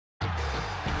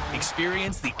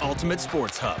Experience the ultimate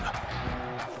sports hub,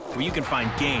 where you can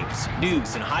find games,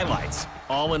 news, and highlights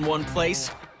all in one place,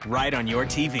 right on your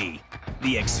TV.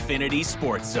 The Xfinity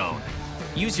Sports Zone.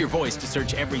 Use your voice to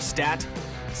search every stat,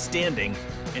 standing,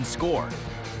 and score.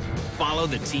 Follow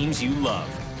the teams you love,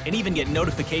 and even get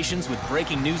notifications with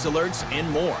breaking news alerts and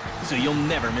more, so you'll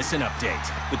never miss an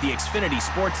update. With the Xfinity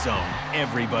Sports Zone,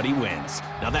 everybody wins.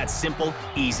 Now that's simple,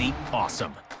 easy,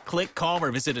 awesome. Click, call,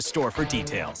 or visit a store for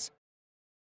details.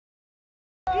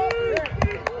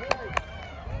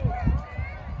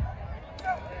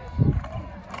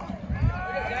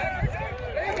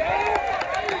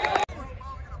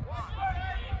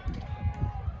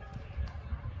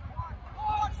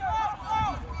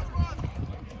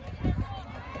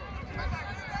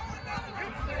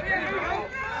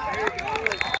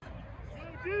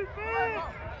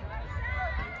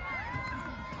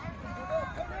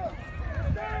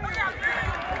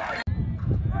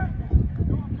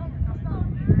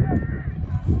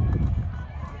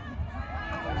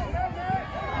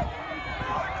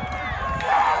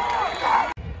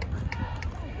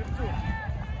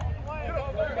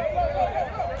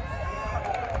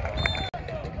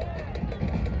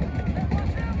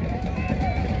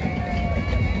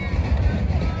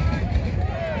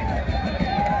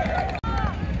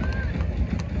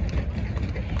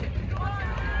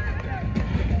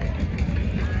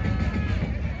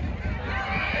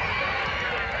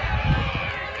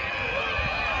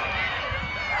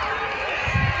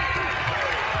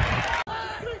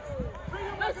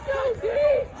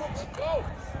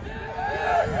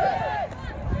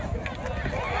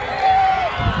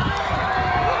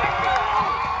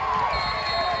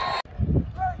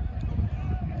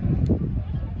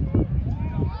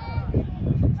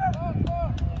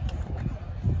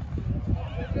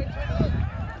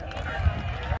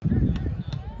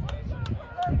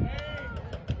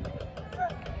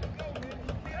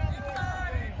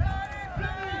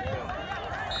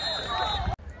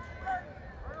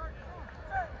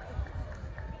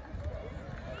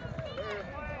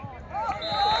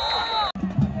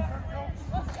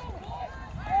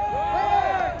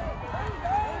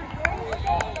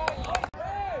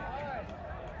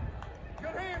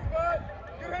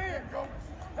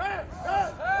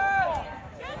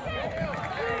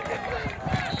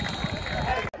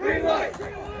 Green light!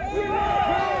 Green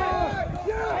light!